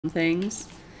things.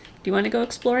 Do you want to go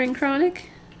exploring,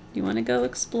 Chronic? Do you want to go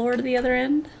explore to the other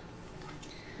end?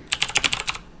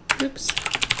 Oops.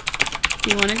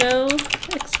 Do you want to go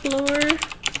explore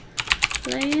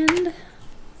land?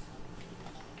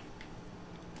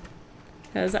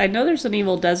 Because I know there's an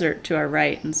evil desert to our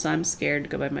right, and so I'm scared to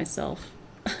go by myself.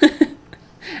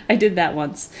 I did that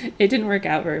once. It didn't work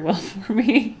out very well for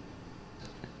me.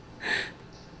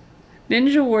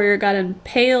 Ninja Warrior got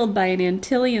impaled by an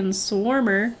Antillian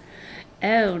swarmer.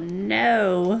 Oh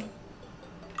no.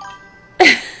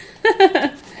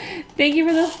 Thank you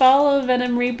for the follow,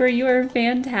 Venom Reaper. You are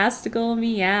fantastical.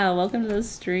 Meow. Welcome to the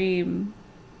stream.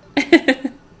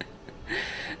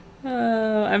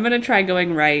 Oh, I'm gonna try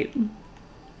going right.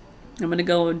 I'm gonna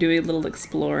go do a little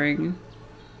exploring.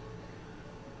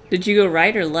 Did you go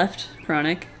right or left,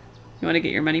 Chronic? You want to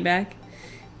get your money back?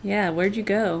 Yeah, where'd you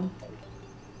go?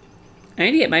 I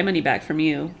need to get my money back from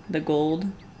you. The gold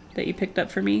that you picked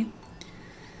up for me.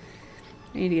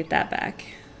 I need to get that back.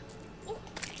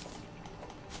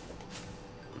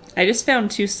 I just found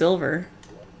 2 silver.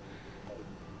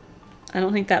 I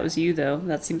don't think that was you, though.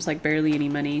 That seems like barely any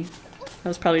money. That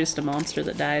was probably just a monster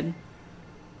that died.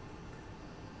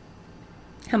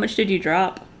 How much did you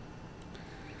drop?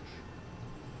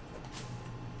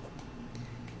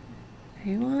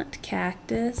 I want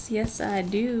cactus. Yes, I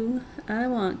do. I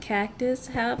want cactus.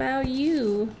 How about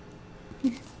you?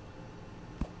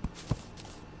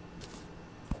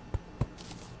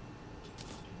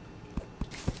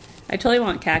 I totally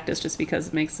want cactus just because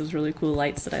it makes those really cool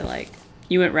lights that I like.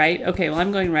 You went right? Okay, well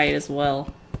I'm going right as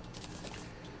well.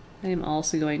 I am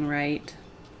also going right.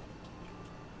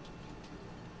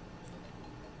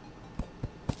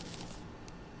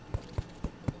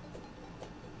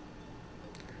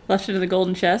 Left it in the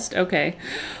golden chest? Okay.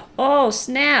 Oh,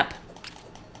 snap!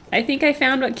 I think I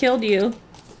found what killed you.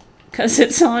 'Cause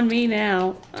it's on me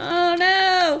now. Oh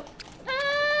no!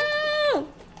 Oh!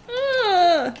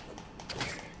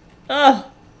 Oh!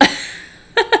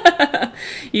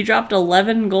 You dropped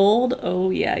 11 gold? Oh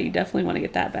yeah, you definitely want to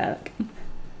get that back.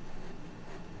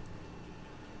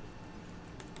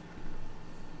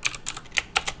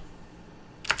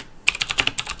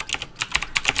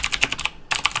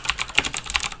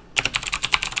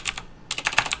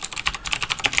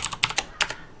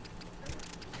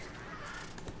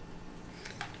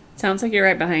 Sounds like you're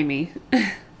right behind me.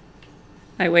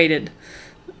 I waited.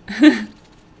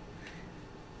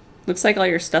 Looks like all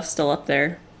your stuff's still up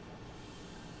there.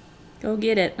 Go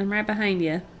get it. I'm right behind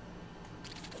you.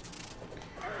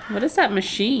 What is that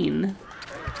machine?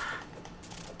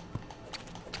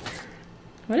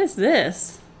 What is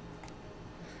this?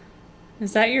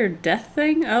 Is that your death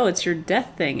thing? Oh, it's your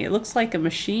death thing. It looks like a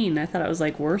machine. I thought it was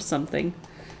like worth something.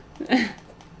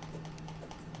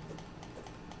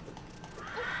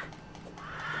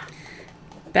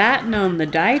 Batgnome the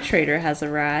Dye Trader has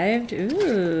arrived.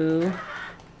 Ooh.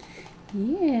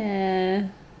 Yeah.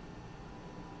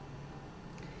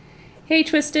 Hey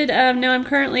Twisted, no, I'm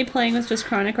currently playing with just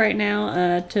Chronic right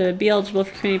now. To be eligible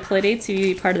for community playdates, you need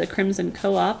to be part of the Crimson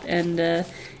Co-op, and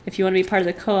if you want to be part of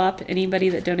the co-op, anybody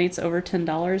that donates over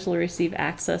 $10 will receive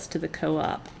access to the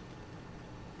co-op.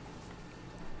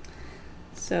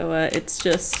 So it's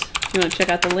just, if you want to check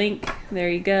out the link, there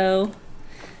you go.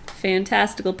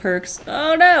 Fantastical perks.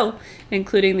 Oh no!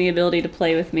 Including the ability to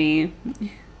play with me.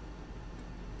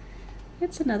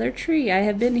 It's another tree. I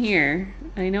have been here.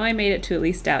 I know I made it to at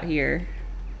least out here.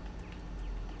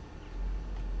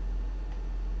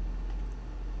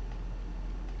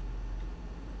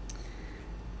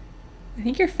 I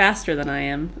think you're faster than I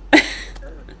am.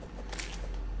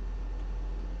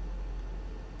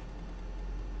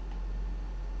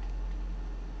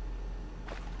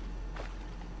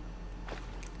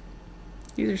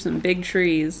 These are some big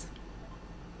trees.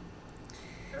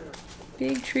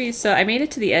 Big trees. So I made it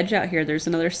to the edge out here. There's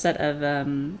another set of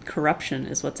corruption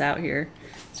is what's out here.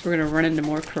 So we're going to run into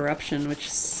more corruption, which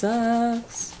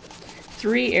sucks.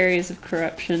 3 areas of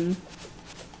corruption.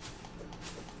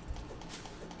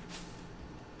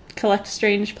 Collect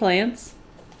strange plants.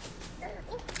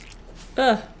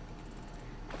 Ugh.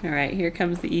 Alright, here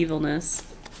comes the evilness.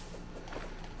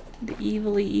 The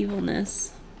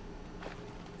evilness.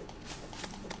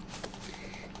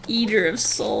 Eater of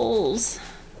souls.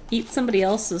 Eat somebody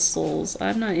else's souls.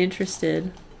 I'm not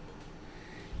interested.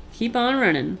 Keep on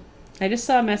running. I just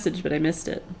saw a message, but I missed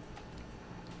it.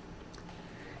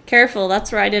 Careful,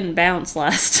 that's where I didn't bounce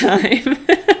last time.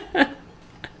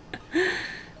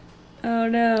 Oh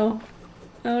no.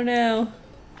 Oh no.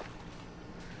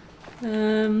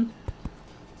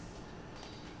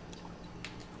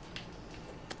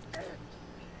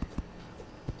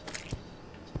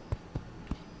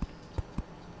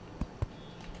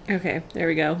 Okay, there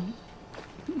we go.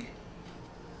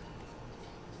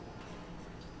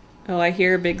 Oh, I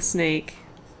hear a big snake.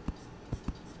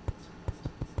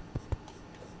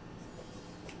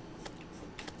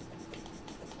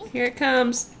 Here it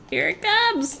comes! Here it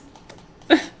comes!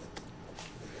 To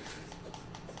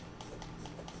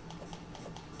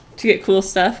get cool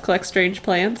stuff, collect strange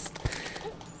plants.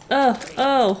 Oh,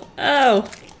 oh, oh,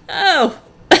 oh!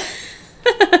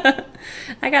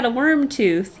 I got a worm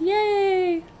tooth.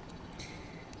 Yay!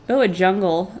 Oh, a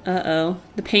jungle. Uh-oh.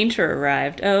 The painter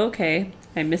arrived. Oh, okay.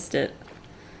 I missed it.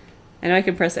 I know I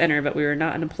can press enter, but we were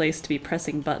not in a place to be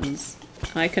pressing buttons.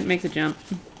 I couldn't make the jump.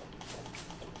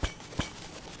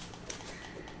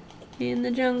 In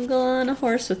the jungle on a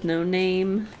horse with no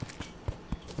name.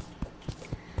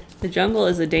 The jungle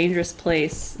is a dangerous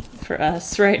place for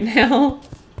us right now.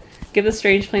 Give the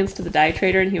strange plants to the dye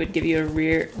trader and he would give you a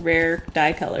rare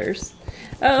dye colors.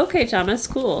 Oh, okay, Thomas.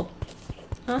 Cool.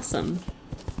 Awesome.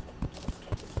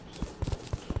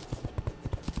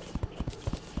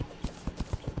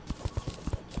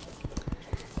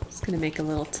 Just gonna make a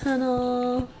little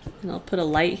tunnel and I'll put a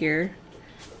light here.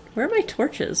 Where are my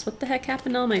torches? What the heck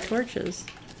happened to all my torches?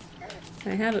 I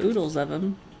have oodles of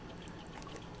them.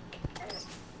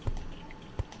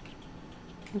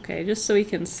 Okay, just so we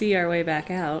can see our way back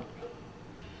out.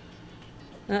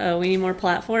 Uh-oh, we need more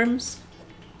platforms?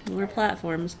 More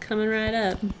platforms coming right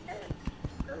up.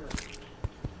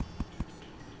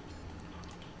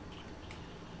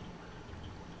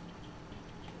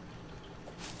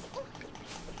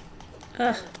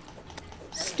 Ugh.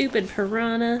 Stupid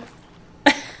piranha.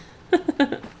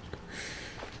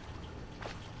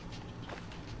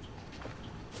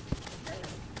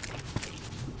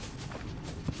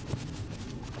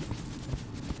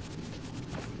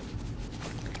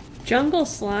 Jungle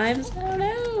slimes? Oh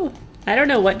no! I don't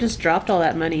know what just dropped all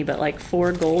that money, but like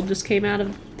 4 gold just came out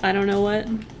of I don't know what.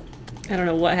 I don't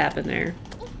know what happened there.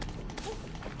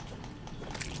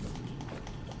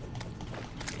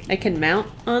 I can mount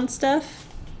on stuff?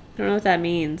 I don't know what that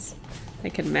means. I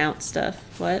can mount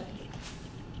stuff. What?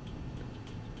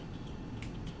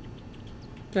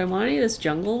 Do I want any of this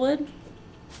jungle wood?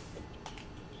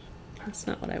 That's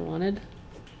not what I wanted.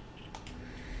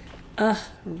 Ugh,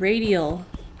 radial.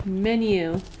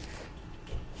 Menu.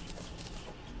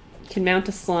 Can mount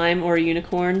a slime or a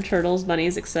unicorn, turtles,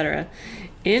 bunnies, etc.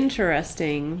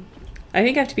 Interesting. I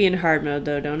think I have to be in hard mode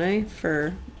though, don't I?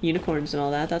 For unicorns and all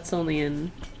that. That's only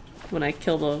in when I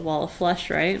kill the wall of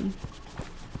flesh, right?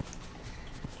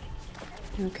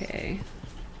 Okay.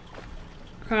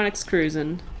 Chronic's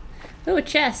cruising. Oh, a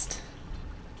chest.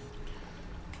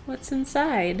 What's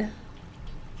inside?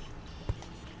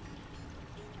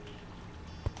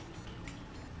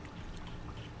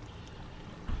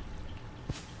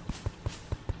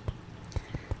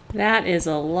 That is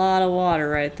a lot of water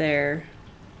right there.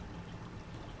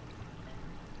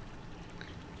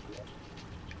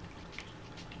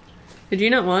 Did you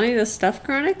not want any of this stuff,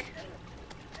 Chronic?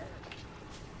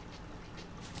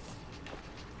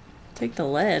 Take the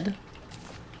lead.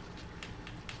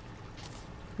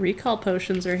 Recall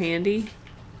potions are handy.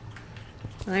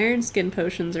 Iron skin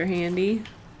potions are handy.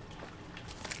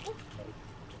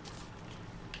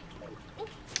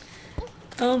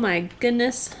 Oh my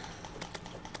goodness.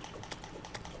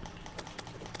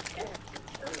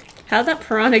 How'd that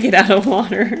piranha get out of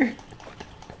water?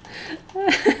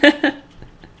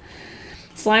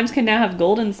 Slimes can now have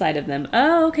gold inside of them.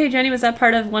 Oh, okay, Jenny, was that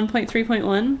part of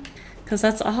 1.3.1? Because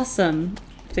that's awesome.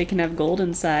 If they can have gold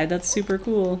inside, that's super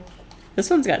cool. This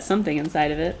one's got something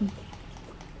inside of it. You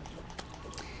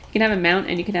can have a mount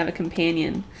and you can have a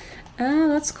companion. Oh,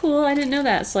 that's cool. I didn't know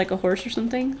that. It's like a horse or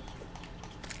something.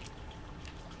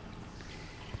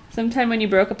 Sometime when you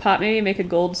broke a pot, maybe make a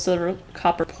gold, silver,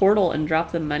 copper portal and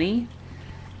drop the money. You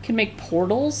can make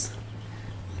portals?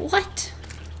 What?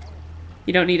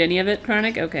 You don't need any of it,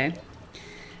 Chronic? Okay.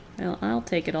 Well, I'll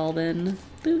take it all then.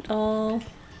 Loot all.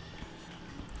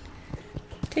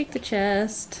 Take the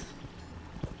chest.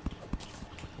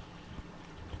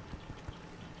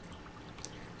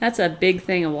 That's a big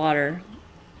thing of water.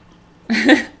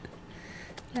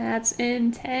 That's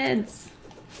intense.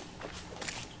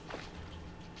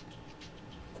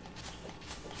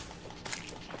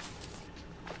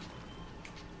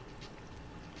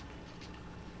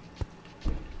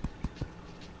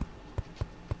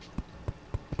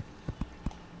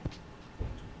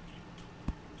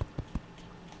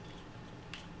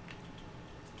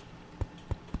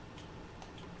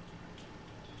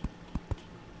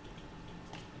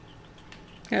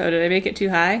 Oh, did I make it too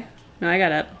high? No, I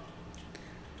got up.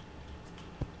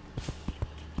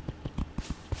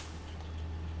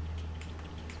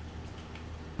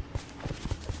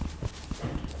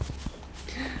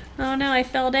 Oh no, I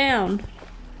fell down.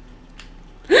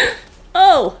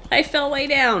 Oh, I fell way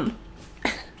down.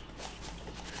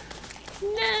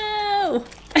 No.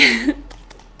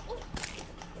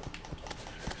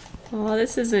 Oh,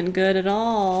 this isn't good at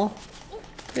all.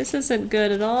 This isn't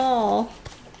good at all.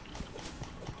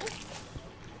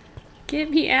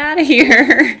 Get me out of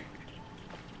here.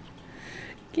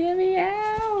 Get me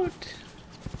out.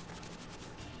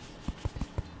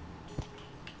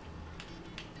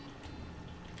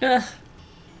 Ugh.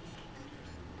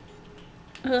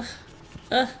 Ugh.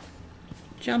 Ugh.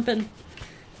 Jumping.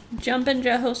 Jumping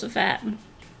Jehoshaphat.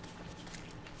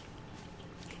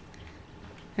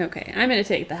 Okay, I'm gonna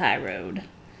take the high road.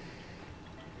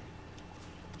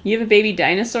 You have a baby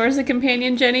dinosaur as a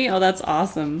companion, Jenny? Oh, that's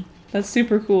awesome. That's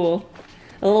super cool.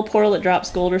 A little portal that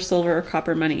drops gold or silver or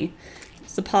copper money.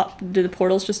 Do the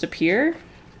portals just appear?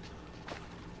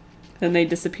 Then they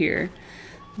disappear.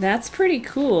 That's pretty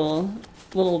cool.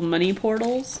 Little money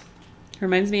portals.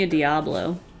 Reminds me of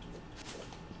Diablo.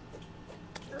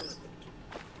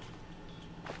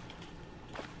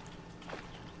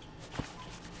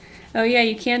 Oh yeah,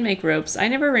 you can make ropes. I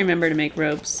never remember to make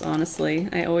ropes, honestly.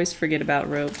 I always forget about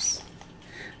ropes.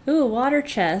 Ooh, a water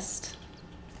chest.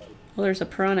 Well, there's a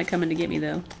piranha coming to get me,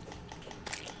 though.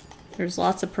 There's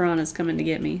lots of piranhas coming to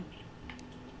get me.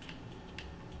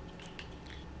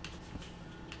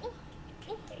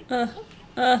 I'm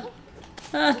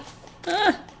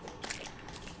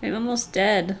almost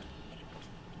dead.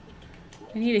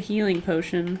 I need a healing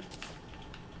potion.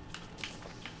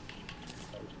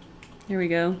 Here we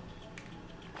go.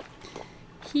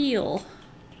 Heal.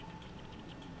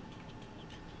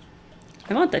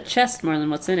 I want the chest more than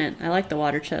what's in it. I like the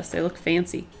water chest. They look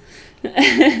fancy.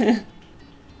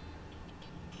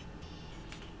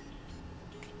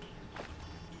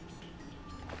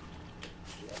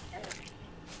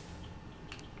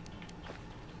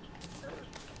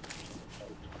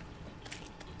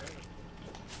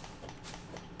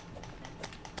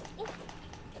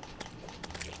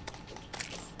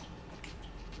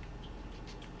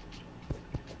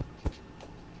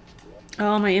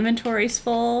 Oh, my inventory's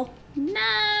full.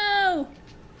 No!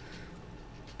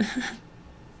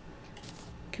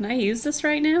 Can I use this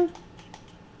right now?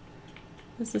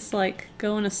 Does this, like,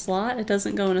 go in a slot? It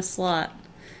doesn't go in a slot.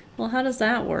 Well, how does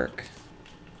that work?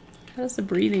 How does the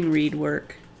breathing reed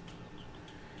work?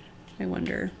 I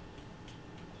wonder.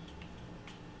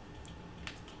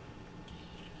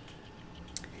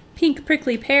 Pink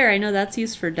prickly pear. I know that's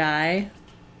used for dye.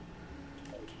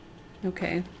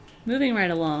 Okay. Moving right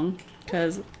along,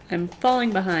 because I'm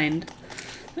falling behind.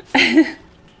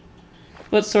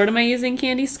 What sword am I using,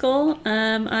 Candy Skull?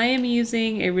 I am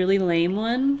using a really lame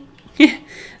one.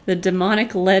 The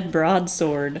demonic lead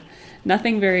broadsword.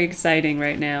 Nothing very exciting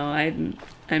right now.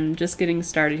 I'm just getting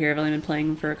started here. I've only been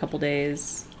playing for a couple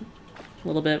days. A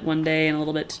little bit one day and a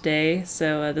little bit today,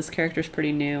 so this character's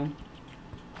pretty new.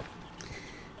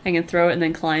 I can throw it and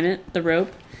then climb it, the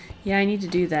rope. Yeah, I need to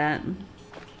do that.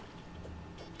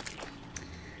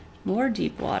 More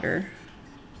deep water.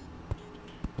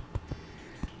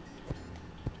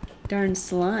 Darn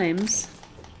slimes.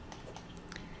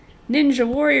 Ninja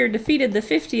Warrior defeated the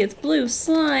 50th blue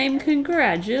slime.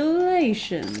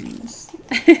 Congratulations.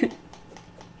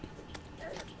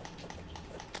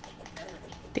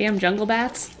 Damn jungle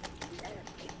bats.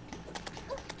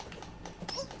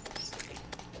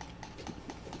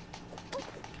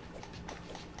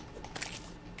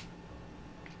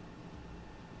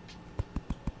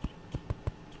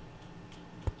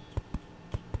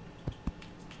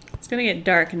 It's gonna get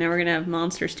dark and now we're gonna have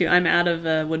monsters too. I'm out of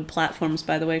wood platforms,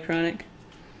 by the way, Chronic.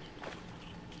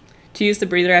 To use the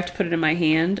breather, I have to put it in my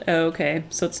hand. Oh, okay.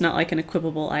 So it's not like an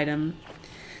equipable item.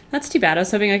 That's too bad. I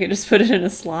was hoping I could just put it in a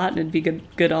slot and it'd be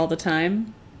good all the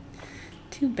time.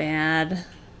 Too bad.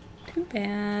 Too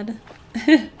bad.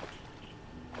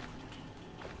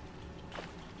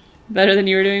 Better than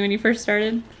you were doing when you first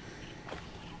started?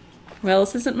 Well,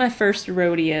 this isn't my first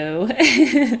rodeo.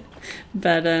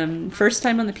 But first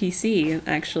time on the PC,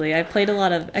 actually. I've played a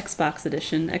lot of Xbox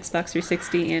Edition, Xbox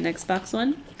 360 and Xbox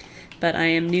One. But I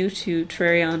am new to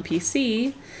Terraria on PC.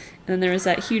 And then there was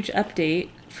that huge update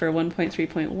for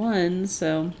 1.3.1,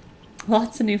 so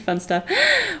lots of new fun stuff.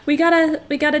 We got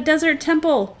a desert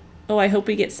temple! Oh, I hope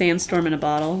we get sandstorm in a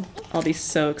bottle. I'll be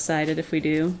so excited if we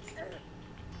do.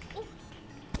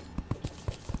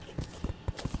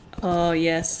 Oh,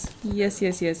 yes. Yes,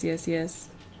 yes, yes, yes, yes.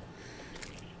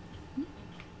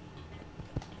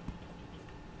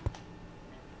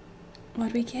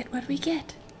 What'd we get? What'd we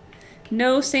get?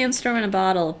 No sandstorm in a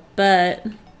bottle, but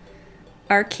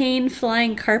arcane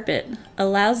flying carpet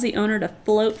allows the owner to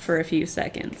float for a few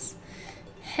seconds.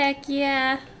 Heck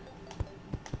yeah.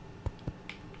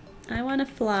 I want to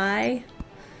fly.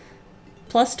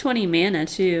 Plus 20 mana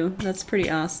too. That's pretty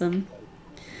awesome.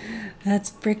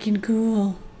 That's freaking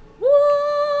cool.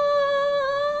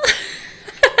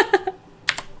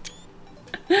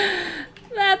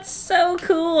 That's so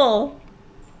cool.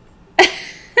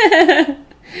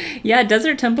 Yeah,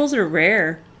 desert temples are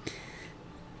rare.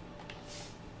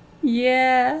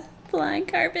 Yeah, flying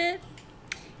carpet.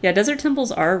 Yeah, desert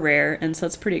temples are rare, and so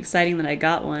it's pretty exciting that I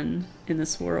got one in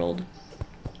this world.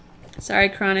 Sorry,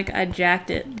 Chronic, I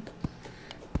jacked it.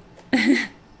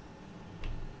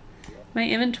 My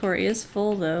inventory is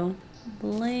full, though.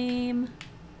 Lame.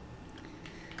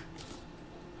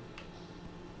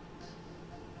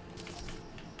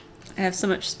 I have so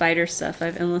much spider stuff. I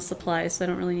have endless supplies, so I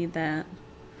don't really need that.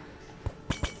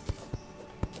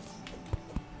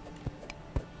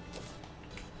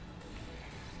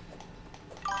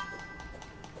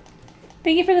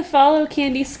 Thank you for the follow,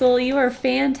 Candy Skull. You are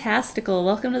fantastical.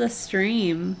 Welcome to the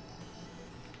stream.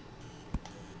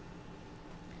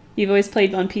 You've always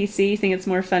played on PC. You think it's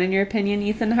more fun in your opinion,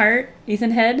 Ethan Hart?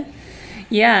 Ethan Head?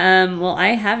 Yeah, well, I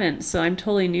haven't, so I'm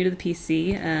totally new to the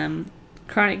PC.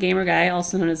 Chronic Gamer Guy,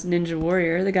 also known as Ninja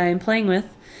Warrior, the guy I'm playing with,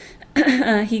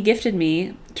 he gifted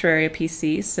me Terraria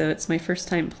PC, so it's my first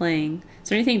time playing. Is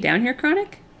there anything down here,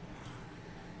 Chronic?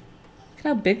 Look at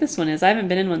how big this one is. I haven't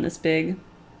been in one this big.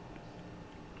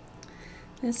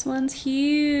 This one's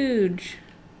huge.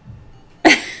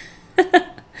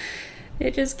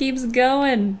 It just keeps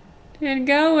going and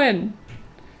going.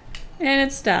 And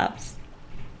it stops.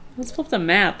 Let's flip the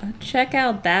map. Check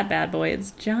out that bad boy. It's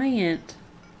giant.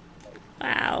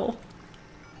 Wow.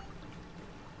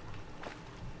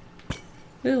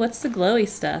 Ooh, what's the glowy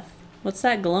stuff? What's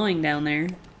that glowing down there?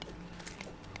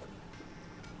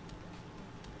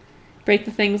 Break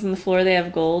the things on the floor, they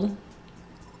have gold.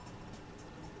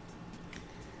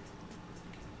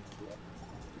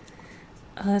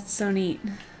 Oh, that's so neat.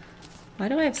 Why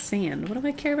do I have sand? What do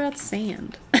I care about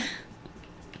sand?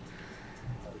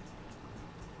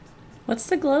 What's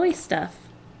the glowy stuff?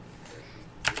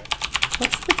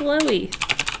 What's the glowy?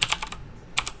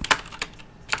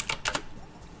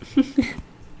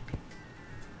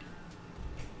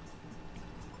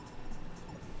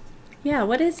 Yeah,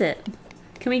 what is it?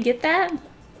 Can we get that?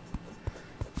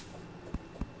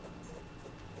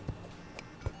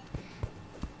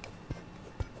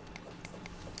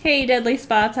 Hey, Deadly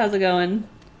Spots, how's it going?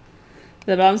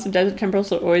 The bottoms of desert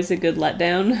temples are always a good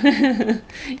letdown.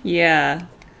 Yeah.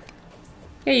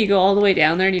 Yeah, you go all the way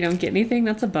down there and you don't get anything?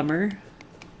 That's a bummer.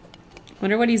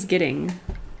 Wonder what he's getting.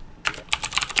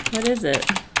 What is it?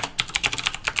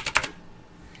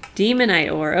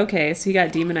 Demonite ore. Okay, so he got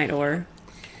demonite ore.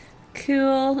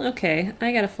 Cool. Okay,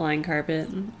 I got a flying carpet.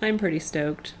 I'm pretty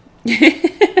stoked.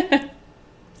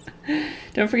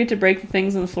 Don't forget to break the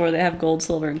things on the floor that have gold,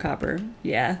 silver, and copper.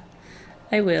 Yeah,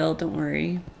 I will. Don't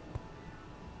worry.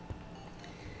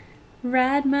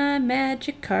 Ride my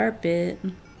magic carpet.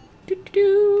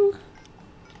 Doo-doo-doo.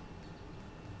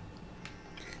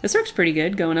 This works pretty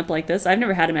good, going up like this. I've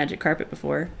never had a magic carpet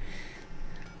before.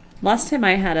 Last time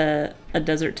I had a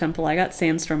desert temple, I got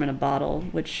sandstorm in a bottle,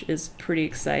 which is pretty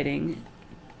exciting.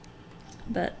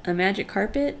 But a magic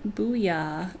carpet?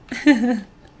 Booyah.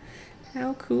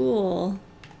 How cool.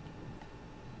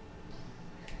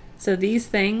 So these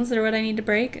things are what I need to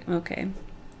break? Okay.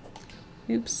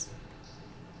 Oops.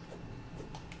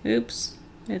 Oops.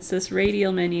 It's this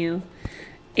radial menu.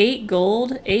 8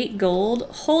 gold, 8 gold.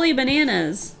 Holy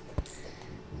bananas!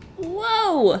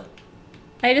 Whoa!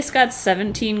 I just got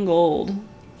 17 gold.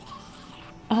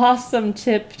 Awesome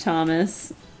tip,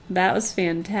 Thomas. That was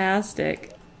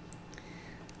fantastic.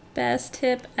 Best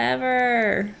tip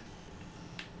ever.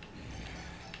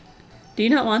 Do you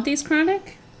not want these,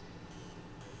 Chronic?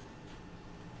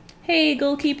 Hey,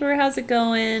 goalkeeper, how's it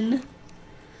going?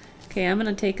 Okay, I'm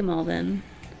gonna take them all then.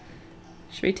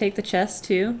 Should we take the chest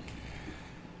too?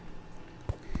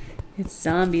 It's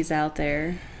zombies out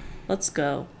there. Let's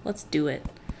go. Let's do it.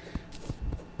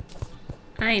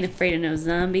 I ain't afraid of no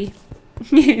zombie.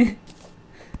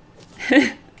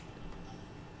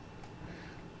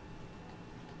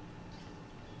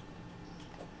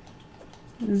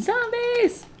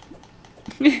 Zombies!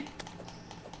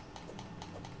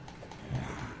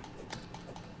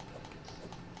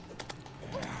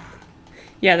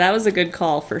 Yeah, that was a good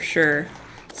call for sure.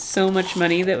 So much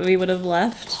money that we would have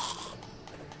left.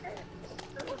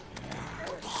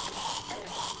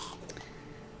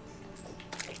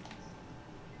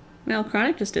 Well,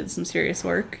 Chronic just did some serious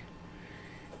work.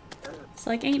 It's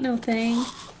like, ain't no thing.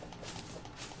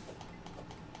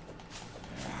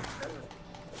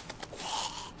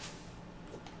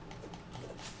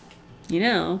 You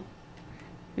know,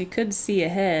 we could see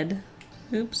ahead.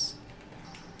 Oops.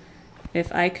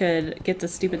 If I could get the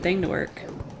stupid thing to work.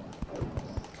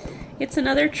 It's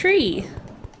another tree.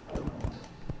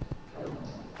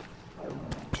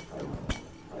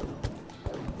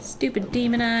 Stupid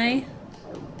demon eye.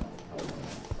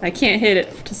 I can't hit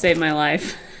it to save my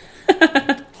life.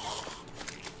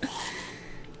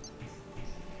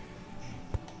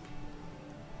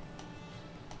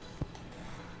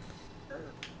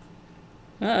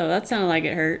 Uh-oh, that sounded like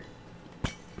it hurt.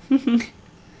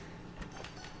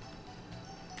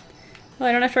 Oh,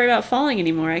 I don't have to worry about falling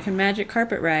anymore. I can magic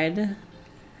carpet ride.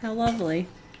 How lovely.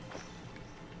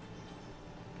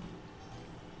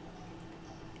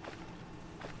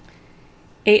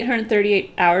 $838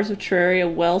 hours of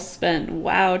Terraria well spent.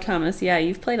 Wow, Thomas. Yeah,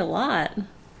 you've played a lot.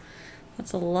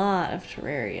 That's a lot of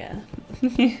Terraria.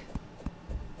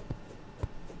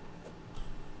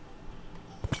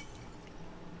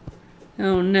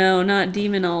 Oh no, not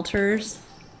demon altars.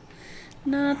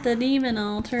 Not the demon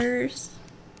altars.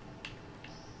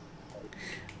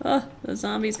 Oh, the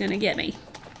zombie's gonna get me.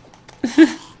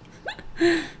 I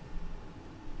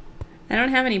don't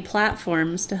have any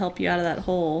platforms to help you out of that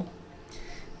hole.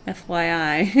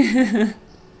 FYI.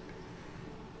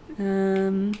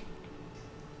 Do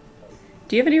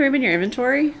you have any room in your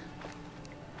inventory?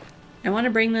 I want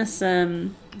to bring this, the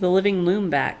living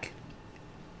loom back.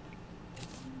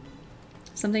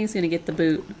 Something's gonna get the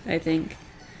boot, I think.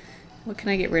 What can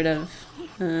I get rid of?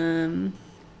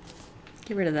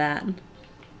 Get rid of that.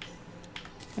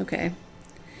 Okay.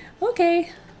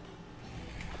 Okay.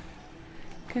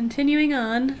 Continuing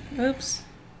on. Oops.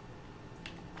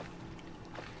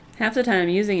 Half the time I'm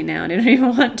using it now and I don't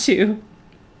even want to.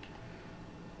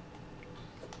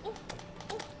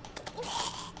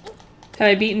 Have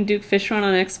I beaten Duke Fishron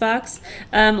on Xbox?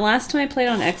 Last time I played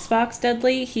on Xbox,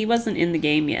 Deadly, he wasn't in the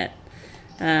game yet.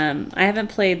 I haven't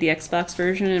played the Xbox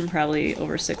version in probably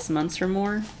over 6 months or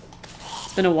more.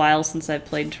 It's been a while since I've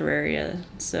played Terraria,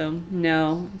 so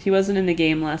no, he wasn't in the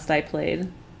game last I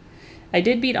played. I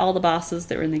did beat all the bosses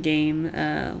that were in the game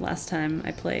last time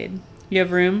I played. You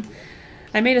have room?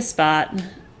 I made a spot.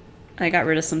 I got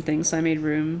rid of some things, so I made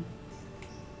room.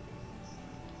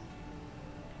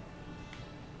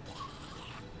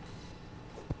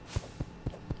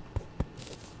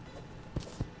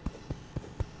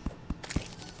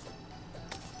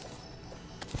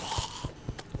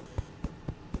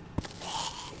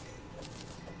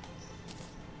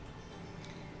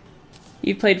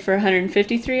 You played for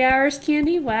 153 hours,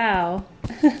 Candy? Wow.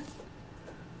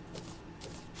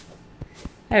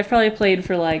 I've probably played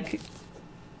for like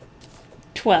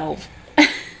 12.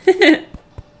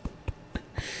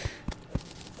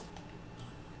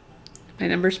 My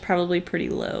number's probably pretty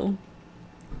low.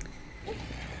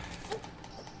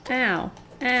 Ow.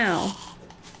 Ow.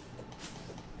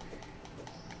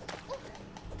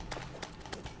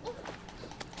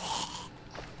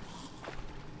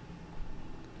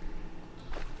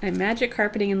 I'm magic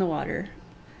carpeting in the water.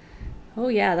 Oh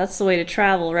yeah, that's the way to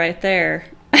travel right there.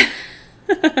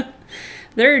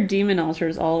 There are demon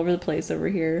altars all over the place over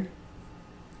here.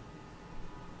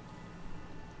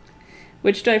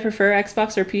 Which do I prefer,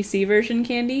 Xbox or PC version,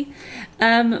 Candy?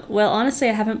 Well, honestly,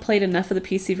 I haven't played enough of the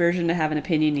PC version to have an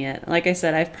opinion yet. Like I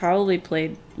said, I've probably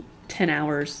played 10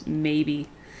 hours, maybe.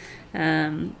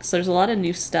 So there's a lot of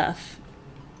new stuff.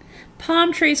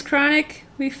 Palm trees, Chronic!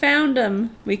 We found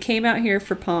them! We came out here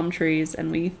for palm trees,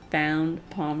 and we found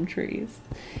palm trees.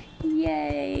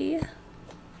 Yay!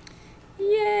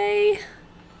 Yay!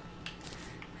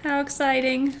 How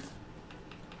exciting.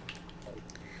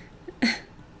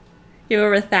 You have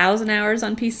over 1,000 hours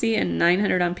on PC and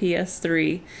 900 on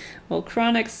PS3. Well,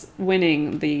 Chronic's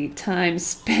winning the time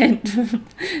spent.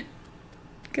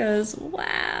 Because,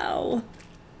 wow.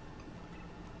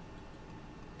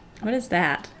 What is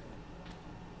that?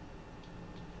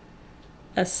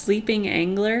 A sleeping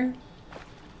angler?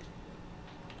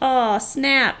 Aw,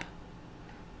 snap!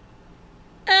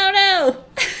 Oh no!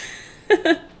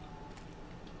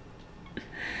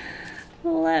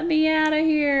 Let me out of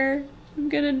here. I'm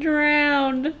gonna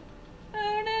drown.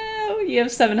 Oh no! You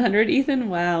have 700, Ethan?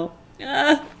 Wow.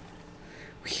 I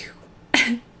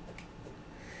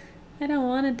don't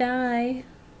want to die.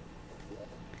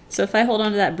 So if I hold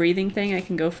on to that breathing thing, I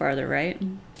can go farther, right?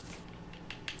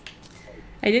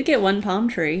 I did get one palm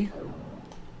tree.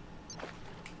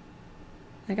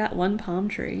 I got one palm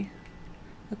tree.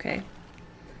 Okay.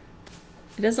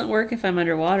 It doesn't work if I'm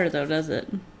underwater though, does it?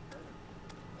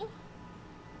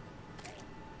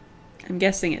 I'm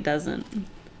guessing it doesn't.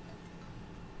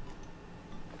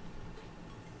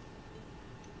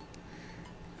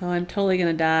 Oh, I'm totally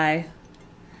gonna die.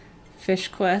 fish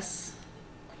quests.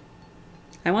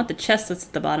 I want the chest that's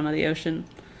at the bottom of the ocean,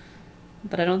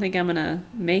 but I don't think I'm gonna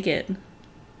make it.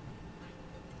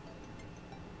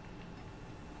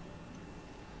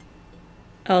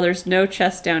 Oh, there's no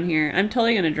chest down here. I'm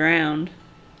totally gonna drown.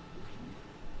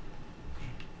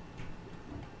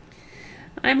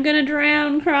 I'm gonna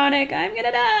drown, Chronic. I'm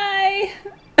gonna die.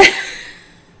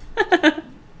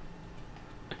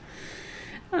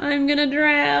 I'm gonna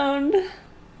drown.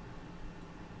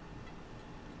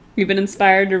 You've been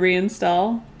inspired to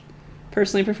reinstall.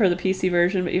 Personally prefer the PC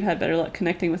version, but you've had better luck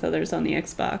connecting with others on the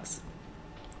Xbox.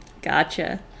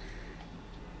 Gotcha.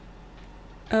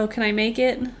 Oh, can I make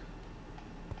it?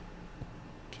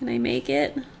 Can I make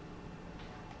it?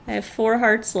 I have 4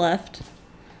 hearts left.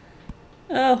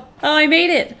 Oh, I made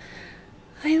it!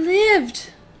 I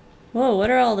lived! Whoa, what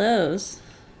are all those?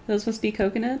 Those must be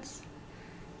coconuts?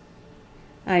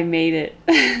 I made it.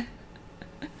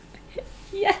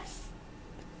 Yes!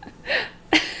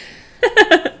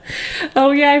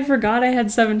 Oh yeah, I forgot I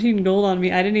had 17 gold on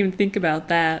me. I didn't even think about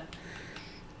that.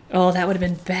 Oh, that would have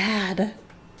been bad.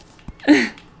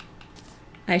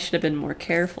 I should have been more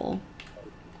careful.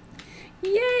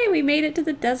 Yay, we made it to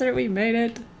the desert. We made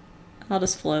it. I'll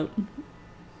just float.